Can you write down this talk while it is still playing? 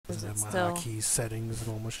Because Doesn't have it's my still... hotkeys, settings,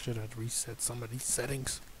 and all my shit. I had to reset some of these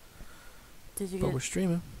settings. Did you But get... we're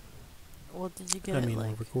streaming. Well, did you get I it, mean, like...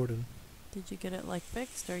 we're recording. Did you get it, like,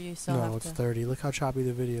 fixed, or you still No, have it's to... 30. Look how choppy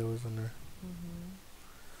the video is on there. Mm-hmm.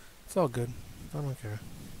 It's all good. I don't care.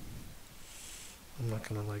 I'm not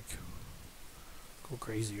gonna, like, go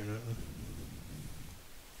crazy or nothing.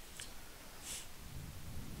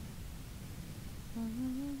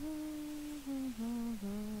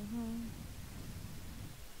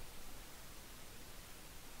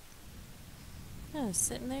 Yeah, it's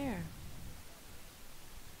sitting there.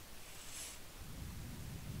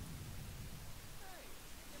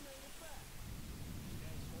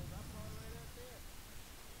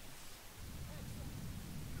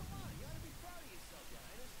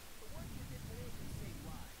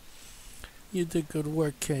 You did good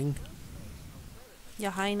work, King.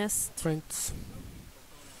 Your Highness. Prince.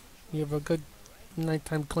 You have a good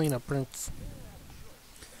nighttime cleanup, Prince.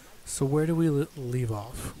 So where do we leave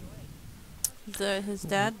off? His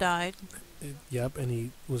dad died. Yep, and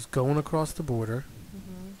he was going across the border.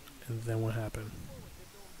 Mm-hmm. And then what happened?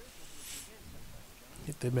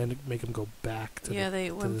 They make him go back to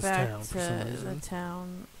they went this back town to for some the reason.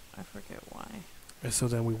 town. I forget why. And so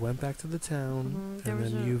then we went back to the town, There and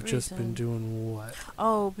was then a you've just been reason. doing what?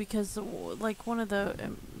 Oh, because like one of the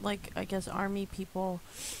like I guess army people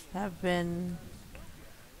have been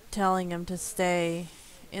telling him to stay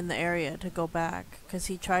in the area to go back because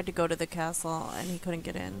he tried to go to the castle and he couldn't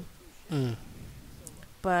get in. Mm.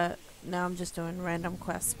 But now I'm just doing random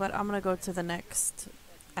quests. But I'm gonna go to the next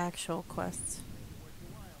actual quest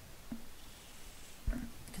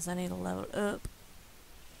because I need to level up.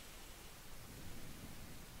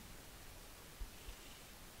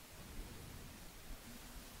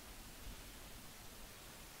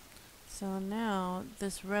 So now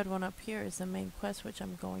this red one up here is the main quest, which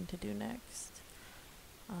I'm going to do next.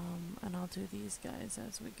 And I'll do these guys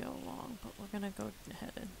as we go along, but we're gonna go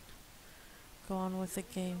ahead and go on with the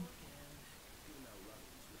game.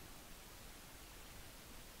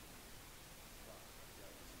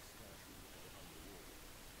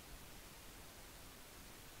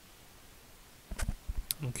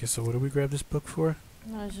 Okay, so what do we grab this book for?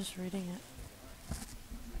 No, I was just reading it.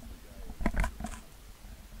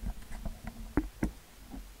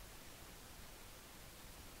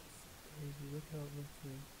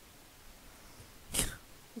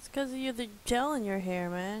 It's because of the gel in your hair,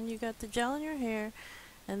 man. You got the gel in your hair,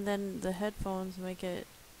 and then the headphones make it,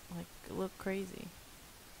 like, look crazy.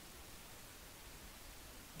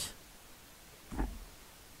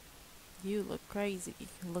 You look crazy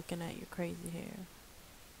looking at your crazy hair.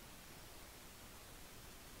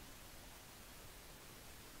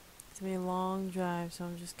 It's gonna be a long drive, so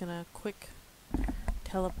I'm just gonna quick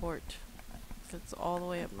teleport. 'Cause it's all the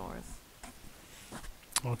way up north.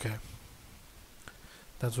 Okay.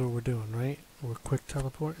 That's what we're doing, right? We're quick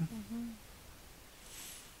teleporting? Mm-hmm.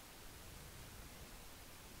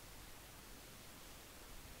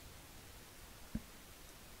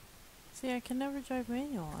 See, I can never drive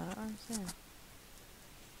manual. I don't understand.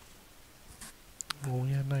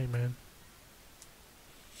 Only at night, man.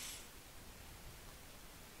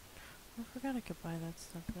 I forgot I could buy that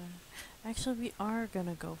stuff there. Actually, we are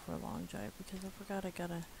gonna go for a long drive because I forgot I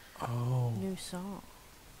got a new song.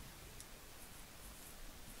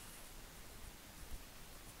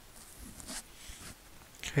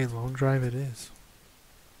 Okay, long drive it is.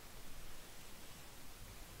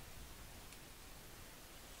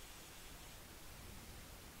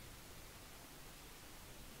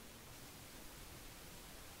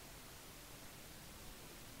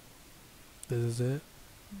 This is it?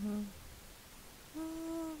 Mm-hmm.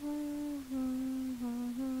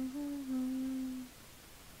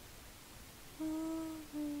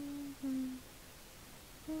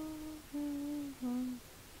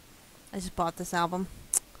 I just bought this album.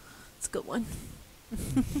 It's a good one.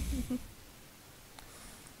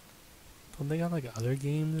 Don't they got like other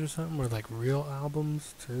games or something? Or like real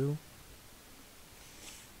albums too?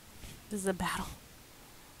 This is a battle.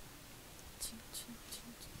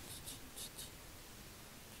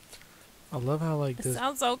 I love how like It this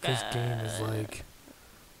sounds so good. this game is like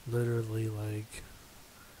literally like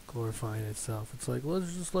glorifying itself. It's like,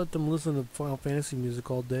 let's just let them listen to Final Fantasy music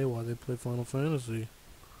all day while they play Final Fantasy.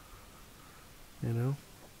 You know?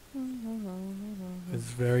 It's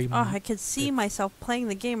very... Oh, I could see myself playing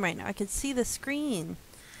the game right now. I could see the screen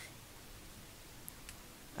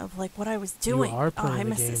of like what I was doing. You are playing I the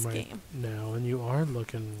missed game this right game. now, and you are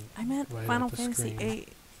looking I meant right Final at the Fantasy screen. 8.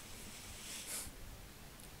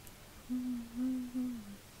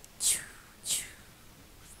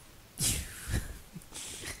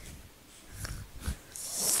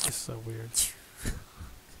 so weird.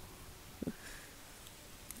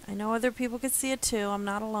 I know other people could see it too. I'm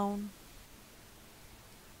not alone.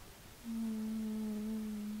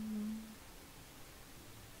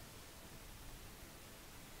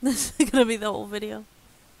 This is gonna be the whole video.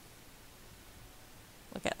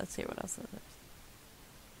 Okay, let's hear what else is there.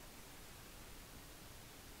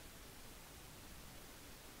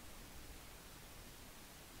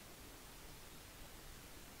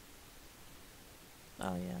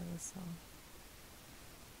 Oh yeah, this song.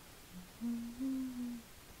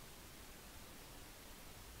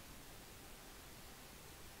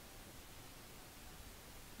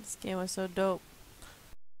 This game was so dope.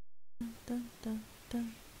 Dun, dun,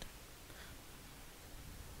 dun.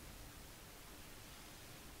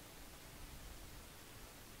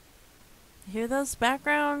 Hear those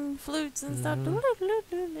background flutes and stuff?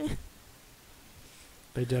 Mhm.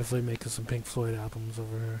 They definitely making some Pink Floyd albums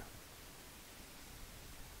over here.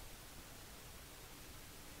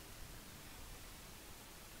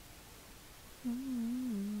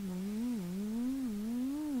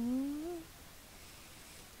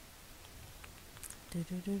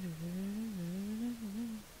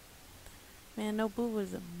 Man, No Boo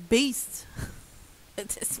was a beast at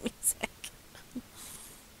this music.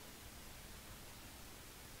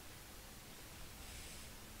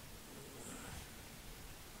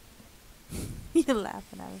 You're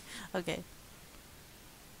laughing at me. Okay.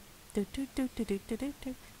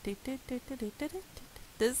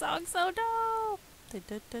 This song's so dope.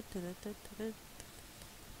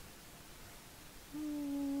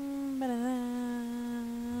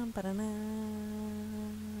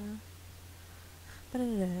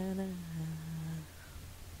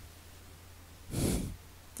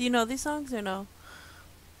 Do you know these songs or no?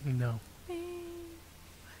 No.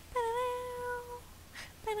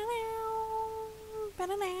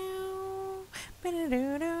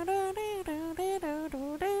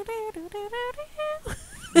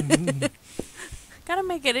 Gotta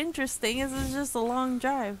make it interesting. This is just a long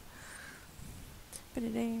drive.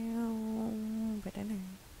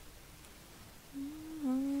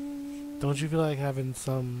 Don't you feel like having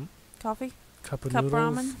some Coffee? cup of Cup noodles?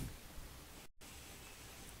 ramen?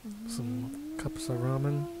 Some cups of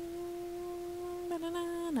ramen?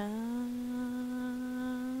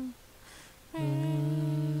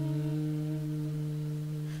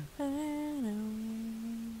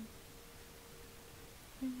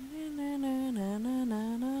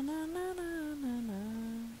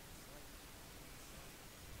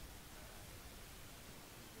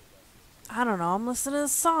 I don't know. I'm listening to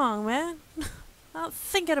this song, man. I'm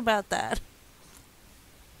thinking about that.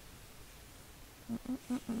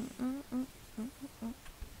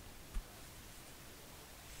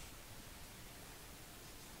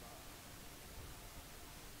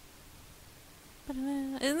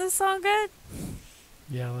 Isn't this song good?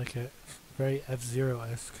 Yeah, I like it. Very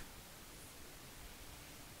F-Zero-esque.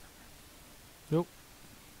 Nope.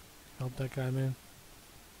 Help that guy, man.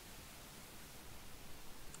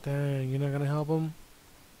 Dang, you're not gonna help him?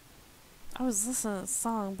 I was listening to the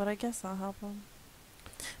song, but I guess I'll help him.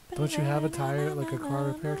 Don't you have a tire, like a car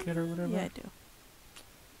repair kit or whatever? Yeah, I do.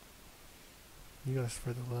 You gotta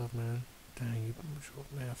spread the love, man. Dang, you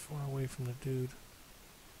drove man far away from the dude.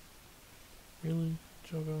 Really,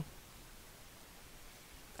 Jogo?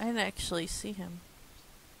 I didn't actually see him.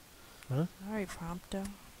 Huh? Sorry, Prompto.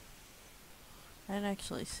 I didn't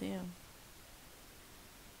actually see him.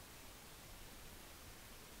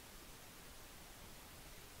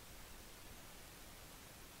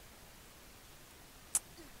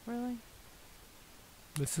 Really?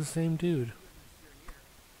 It's the same dude.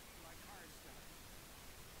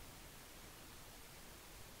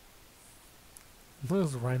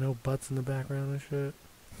 Those rhino butts in the background and shit.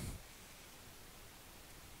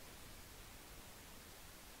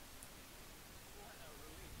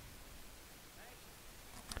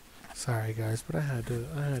 Sorry guys, but I had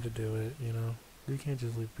to do it, you know. You can't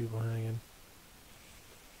just leave people hanging.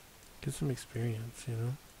 Get some experience, you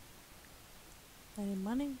know. Any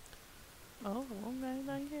money? Oh, okay,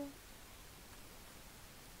 thank you.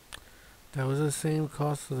 That was the same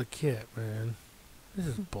cost of the kit, man. This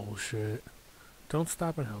is bullshit. Don't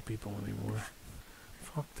stop and help people anymore.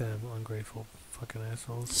 Fuck them, ungrateful fucking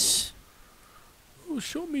assholes. Oh,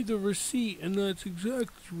 show me the receipt and that's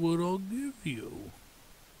exactly what I'll give you.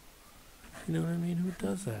 You know what I mean? Who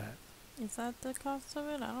does that? Is that the cost of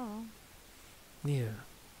it? I don't know. Yeah.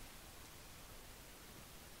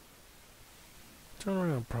 Turn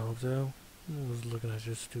around, Prompto. I was looking at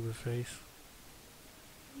your stupid face.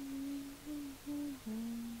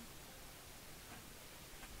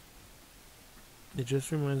 It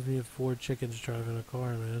just reminds me of 4 chickens driving a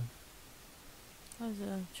car, man. There's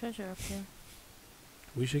a treasure up here.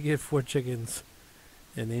 We should get 4 chickens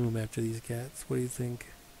and name them after these cats. What do you think?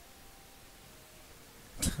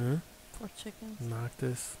 Huh? 4 chickens.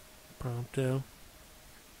 Noctis, Prompto,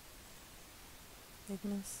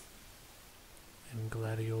 Ignis. and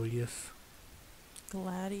Gladiolus.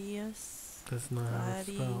 Gladius. That's not how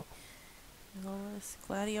it's spelled.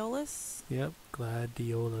 Gladiolus? Yep,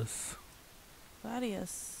 Gladiolus.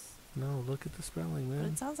 Gladius. No, look at the spelling, But man.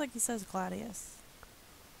 it sounds like he says Gladius.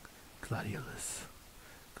 Gladiolus.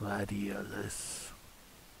 Gladiolus.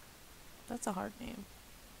 That's a hard name.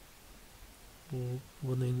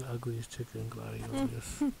 We'll name the ugliest chicken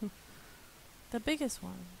Gladiolus. The biggest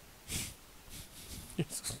one.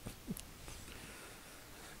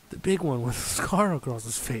 The big one with a scar across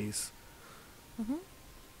his face. Mm-hmm.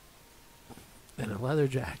 And a leather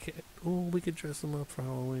jacket. Oh, we could dress him up for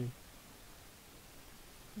Halloween.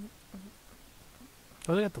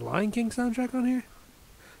 Oh, they got the Lion King soundtrack on here?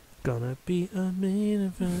 Gonna be a main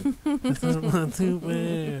event. That's what I want to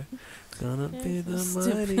wear. Gonna be You're the so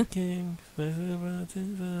mighty stupid. king.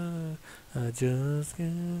 I just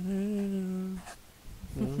can't.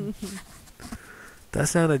 That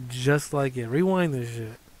sounded just like it. Rewind this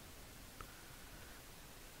shit.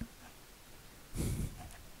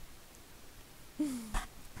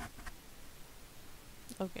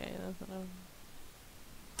 Okay, that's what I'm...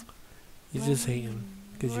 You're just hating.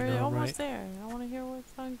 'Cause you We're know I'm almost right. there. I want to hear what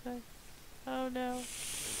song say. Oh no.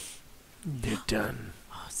 You're done.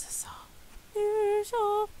 Oh, it's this song. You're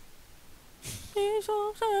so... You're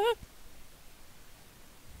so sad.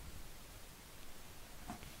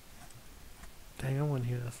 Dang, I want to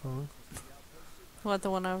hear that song. What,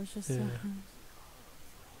 the one I was just... Yeah.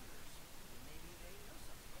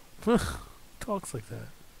 Talks like that.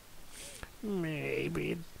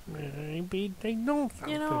 Maybe they know something.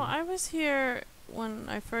 You know, I was here when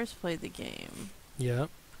I first played the game, Yep.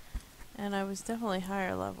 and I was definitely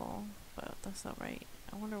higher level, but that's not right.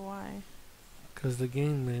 I wonder why. 'Cause the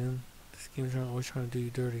game, man. This game's always trying to do you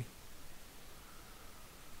dirty.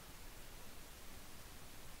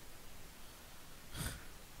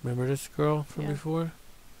 Remember this girl from Yeah. before?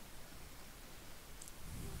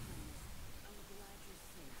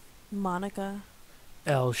 Monica.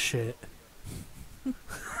 L shit.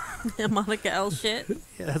 Monica L shit.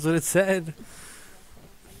 Yeah, that's what it said.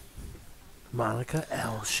 Monica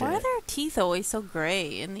L shit. Why are their teeth always so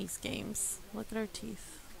gray in these games? Look at her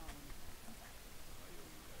teeth.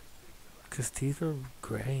 'Cause teeth are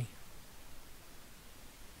gray.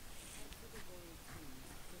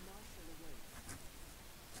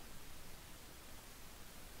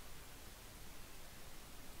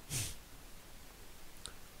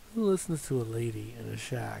 Who listens to a lady in a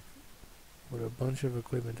shack with a bunch of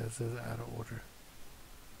equipment that says out of order?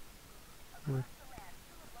 Hmm.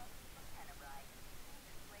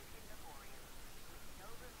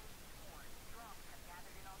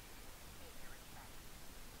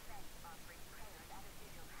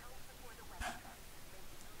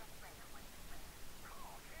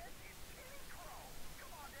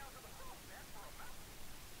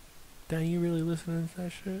 Dang, you really listening to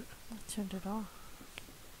that shit? I turned it off.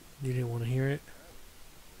 You didn't want to hear it?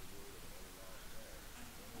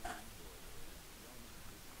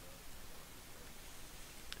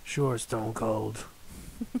 Sure, Stone Cold.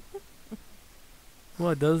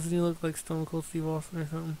 What, doesn't he look like Stone Cold Steve Austin or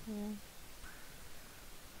something? Yeah.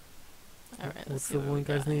 Alright, let's What's see the what we one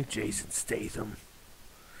guy's got name? here. Jason Statham.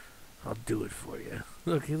 I'll do it for you.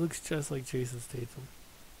 Look, he looks just like Jason Statham.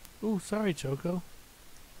 Ooh, sorry, Choco.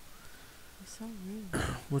 You're so rude.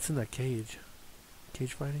 What's in that cage?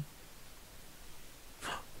 Cage fighting?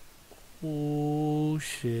 Oh,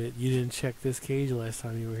 shit. You didn't check this cage last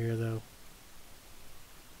time you were here, though.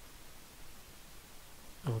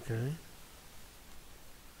 Okay.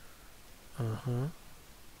 Uh-huh.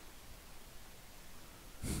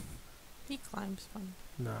 He climbs fun.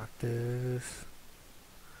 Noctis.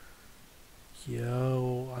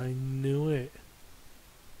 Yo, I knew it.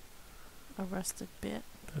 A rusted bit.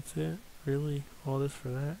 That's it? Really? All this for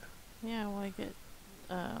that? Yeah, well, I get,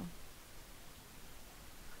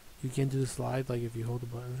 You can't do the slide like if you hold the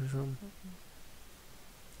buttons or something?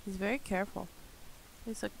 he's very careful.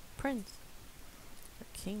 He's a prince.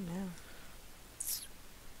 A king now.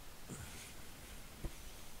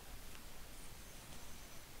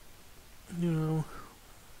 You know.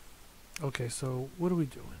 Okay, so what are we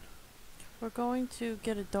doing? We're going to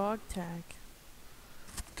get a dog tag.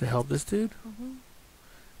 To help this dude? Mm-hmm.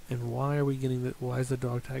 And why are we getting the? Why is the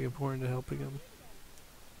dog tag important to helping him?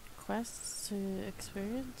 Quests to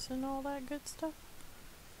experience and all that good stuff.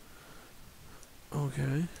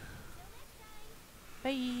 Okay.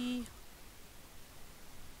 Bye.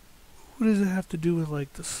 What does it have to do with,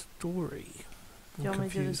 like, the story? Do you want me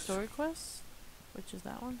to do the confused. story quest? Which is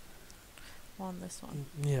that one? On this one.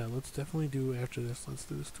 Yeah, let's definitely do after this. Let's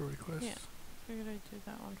do the story quest. Yeah. Figured I'd do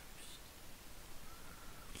that one first.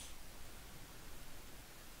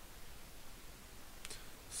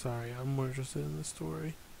 Sorry, I'm more interested in the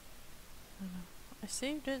story. I know. I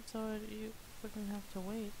saved it so you wouldn't have to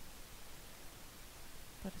wait.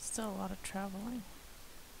 But it's still a lot of traveling.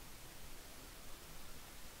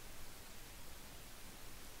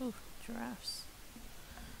 Ooh, giraffes.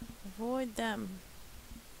 Avoid them.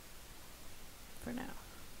 For now.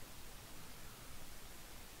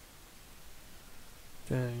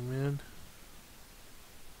 Dang, man.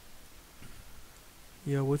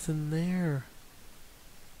 Yo, what's in there?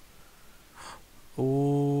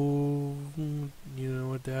 Oh, you know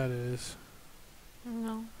what that is.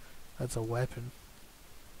 No. That's a weapon.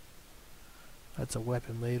 That's a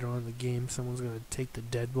weapon. Later on in the game, someone's going to take the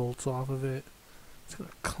deadbolts off of it. It's going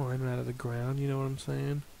to climb out of the ground, you know what I'm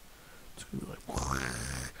saying? It's going to be like...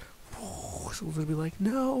 Someone's going to be like,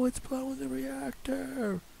 no, it's blowing the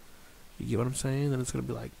reactor. You get what I'm saying? Then it's going to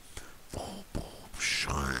be like...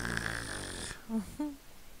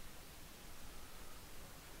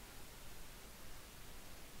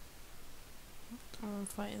 I'm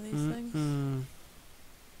fighting these things.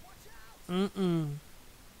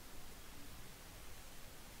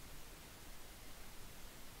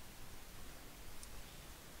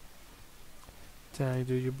 Dang,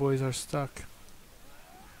 dude, your boys are stuck.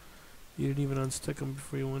 You didn't even unstick them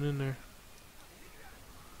before you went in there.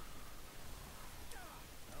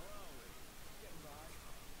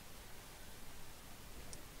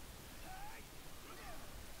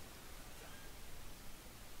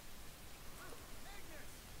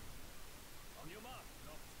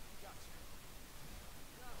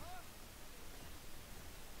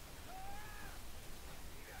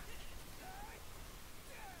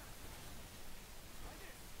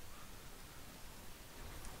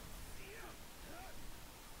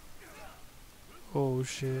 Oh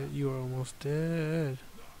shit, you are almost dead.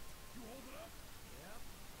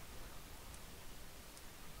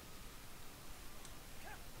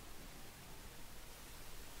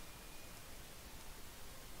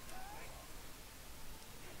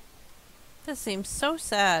 This seems so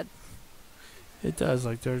sad. It does,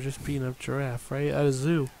 like they're just beating up giraffe, right? At a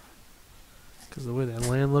zoo. Because the way that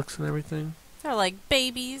land looks and everything. They're like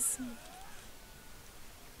babies.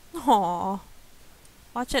 Aww.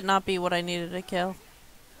 Watch it not be what I needed to kill.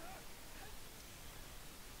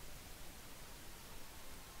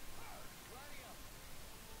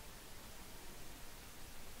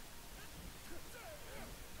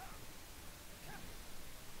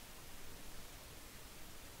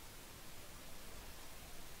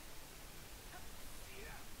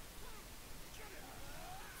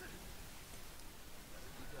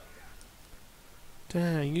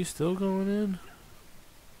 Dang, you still going in?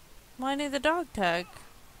 Well, I need the dog tag.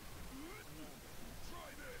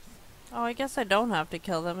 Oh, I guess I don't have to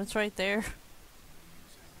kill them. It's right there.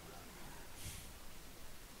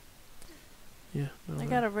 Yeah. No, I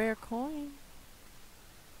got a rare coin.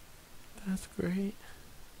 That's great.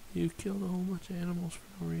 You killed a whole bunch of animals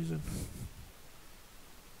for no reason.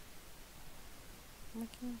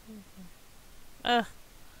 Ugh.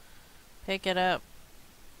 Pick it up.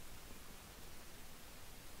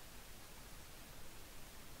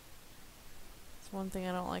 It's one thing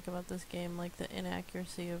I don't like about this game, like the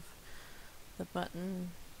inaccuracy of the buttons.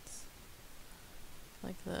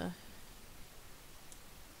 Like the...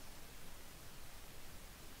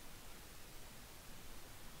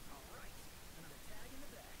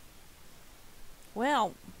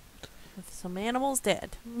 Well, with some animals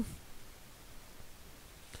dead.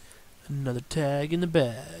 Another tag in the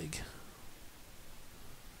bag.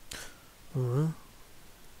 Huh?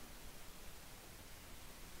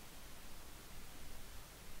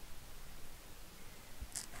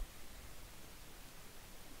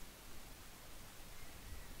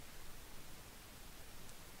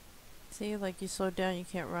 See, like you slow down, you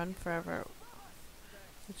can't run forever.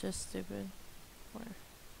 It's just stupid. Where?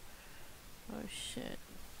 Oh shit.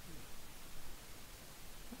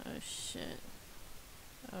 Oh shit.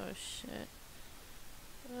 Oh shit.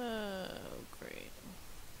 Oh great.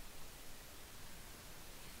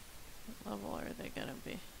 What level are they gonna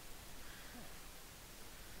be?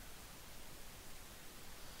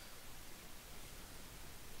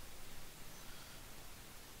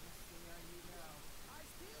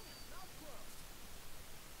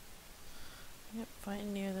 Yep,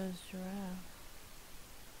 fighting near those giraffes.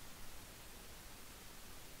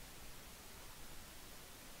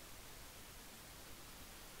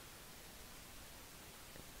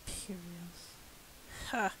 Period.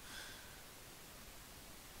 Ha.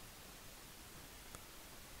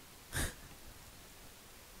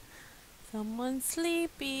 Someone's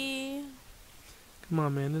sleepy. Come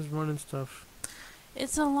on, man. This running stuff.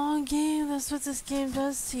 It's a long game. That's what this game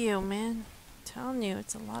does to you, man. I'm telling you,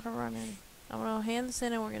 it's a lot of running. I'm gonna hand this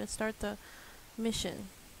in and we're gonna start the mission.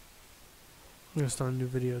 I'm gonna start a new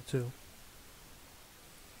video too.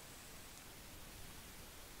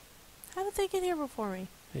 How did they get here before me?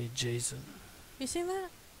 Hey, Jason. You seen that?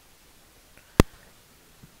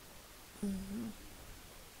 Mm-hmm.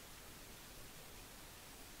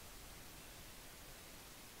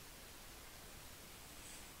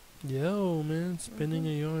 Yo, man. Spinning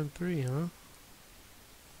a yarn 3, huh?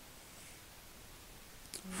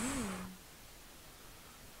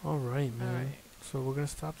 Alright, man. Alright. So we're gonna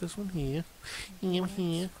stop this one here.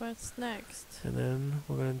 Here. What's next? And then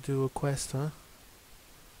we're gonna do a quest, huh?